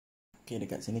Okay,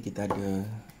 dekat sini kita ada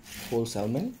whole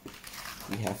salmon.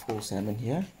 We have whole salmon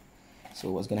here.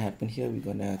 So what's gonna happen here? We're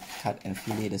gonna cut and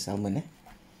fillet the salmon.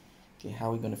 Okay,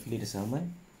 how are we gonna fillet the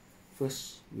salmon?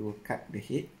 First, we will cut the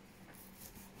head.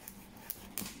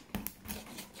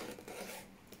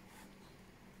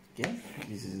 Okay,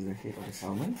 this is the head of the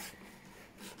salmon.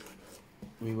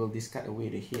 We will discard away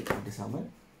the head of the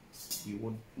salmon. We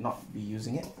will not be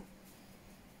using it.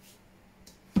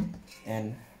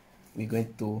 And we're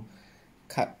going to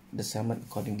cut the salmon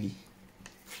accordingly.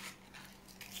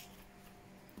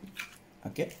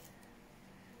 Okay,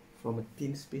 from a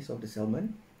thin space of the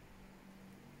salmon,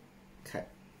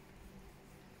 cut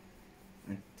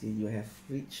until you have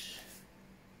reached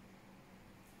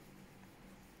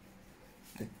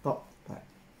the top part.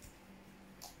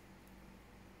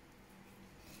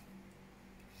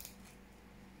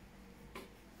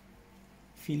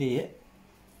 Fillet it.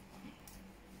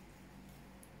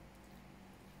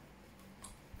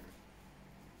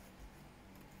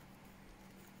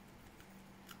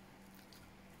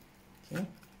 Okay,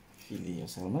 fillet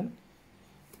your salmon.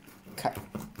 Cut.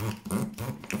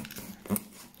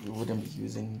 You wouldn't be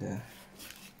using the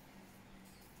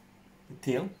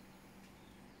tail.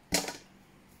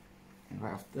 And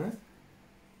right after,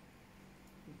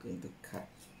 we're going to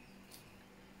cut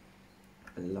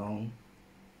along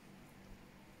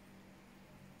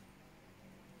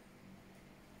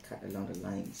the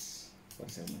lines for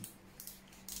the salmon.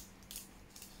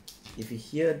 If you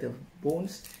hear the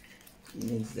bones, it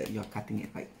means that you're cutting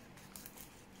it right.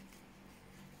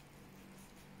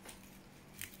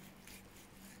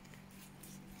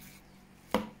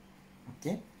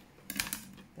 Okay,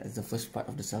 that's the first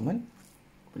part of the salmon.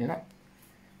 Open it up.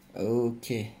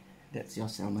 Okay, that's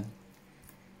your salmon.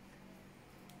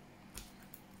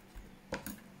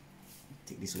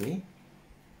 Take this away,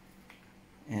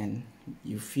 and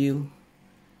you feel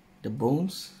the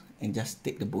bones and just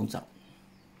take the bones out.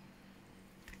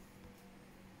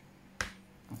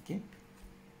 Okay,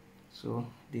 so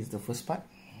this is the first part,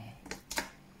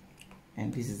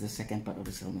 and this is the second part of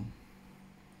the salmon.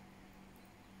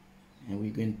 And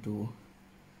we're going to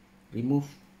remove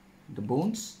the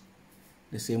bones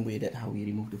the same way that how we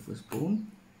remove the first bone.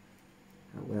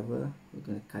 However, we're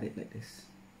going to cut it like this.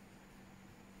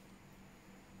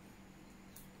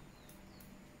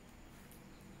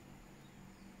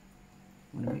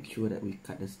 I want to make sure that we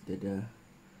cut the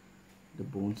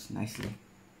bones nicely.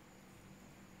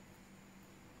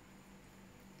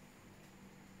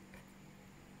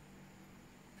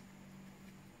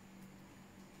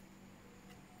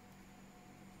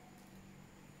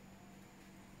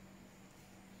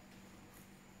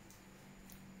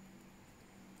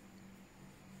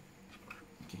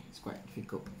 Okay, it's quite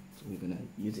difficult, so we're gonna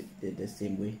use it the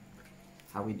same way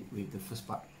how we did with the first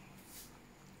part.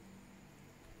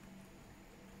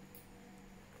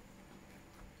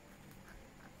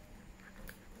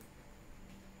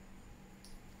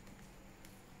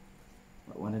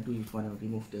 What I want to do is want to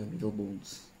remove the middle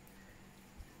bones.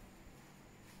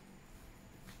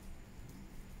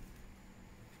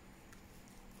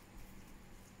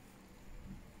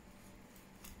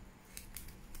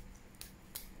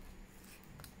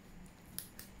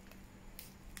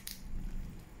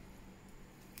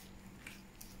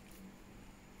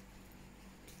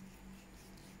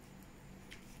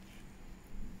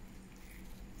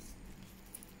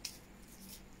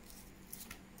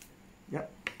 Yep,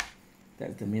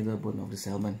 that's the middle bone of the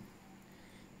salmon.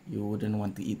 You wouldn't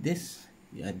want to eat this.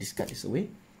 You discard this away.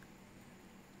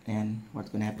 And what's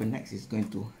going to happen next is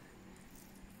going to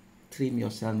trim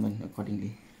your salmon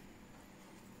accordingly.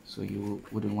 So you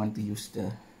wouldn't want to use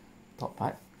the top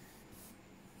part.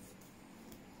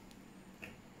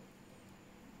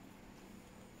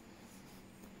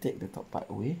 Take the top part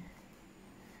away.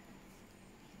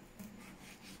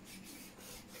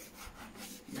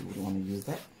 You wouldn't want to use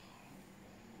that.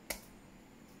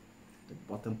 The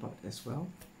bottom part as well.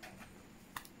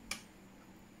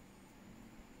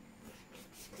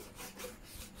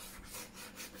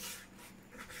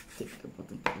 Take the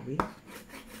bottom part away.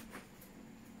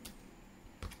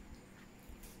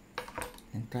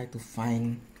 And try to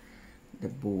find the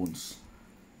bones.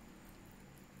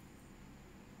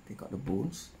 Take out the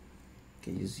bones.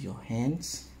 You can use your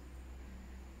hands.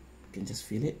 You can just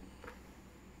feel it.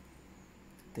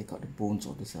 Take out the bones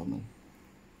of the salmon.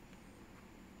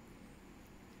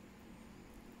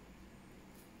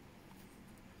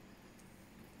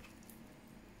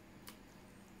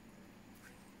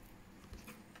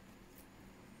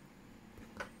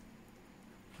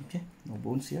 Okay, no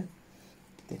bones here.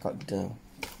 Take out the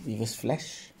reverse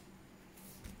flesh.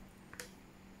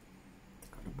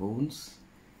 Take out the bones.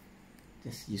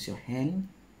 Just use your hand,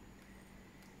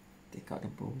 take out the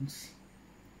bones.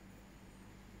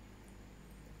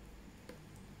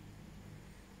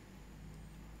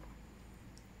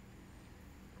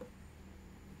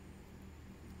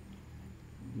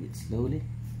 Do it slowly. You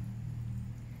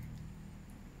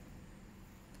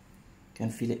can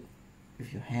feel it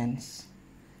with your hands,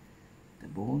 the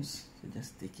bones, so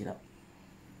just take it out.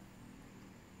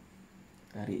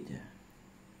 Tarik je.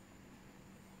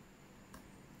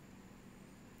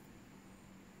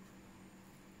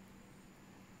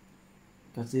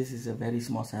 Because this is a very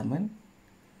small salmon,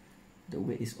 the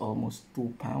weight is almost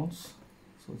 2 pounds,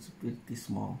 so it's pretty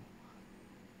small.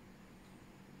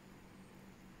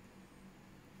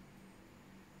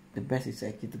 The best is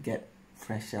actually to get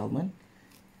fresh salmon.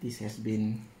 This has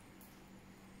been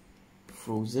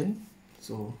frozen,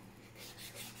 so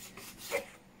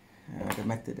the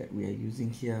method that we are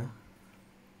using here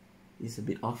is a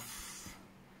bit off.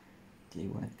 Okay,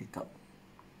 you want to take out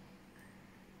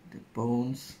the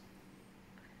bones,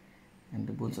 and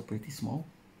the bones are pretty small.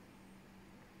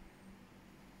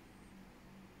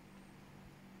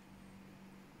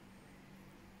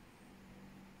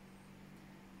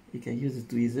 You can use a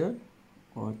tweezer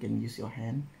or you can use your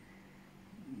hand,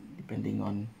 depending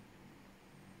on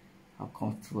how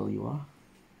comfortable you are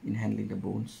in handling the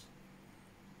bones.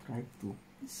 Try to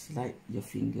slide your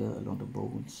finger along the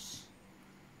bones,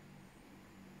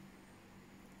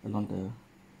 along the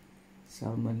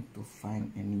salmon, to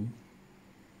find any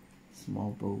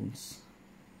small bones.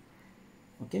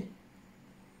 Okay,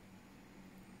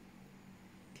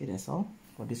 that's all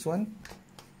for this one.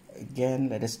 Again,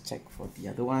 let us check for the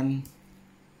other one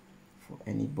for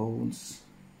any bones.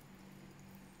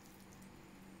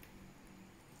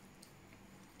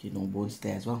 Okay, no bones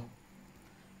there as well.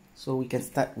 So we can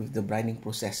start with the brining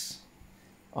process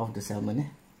of the salmon.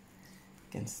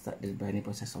 Can start the brining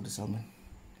process of the salmon.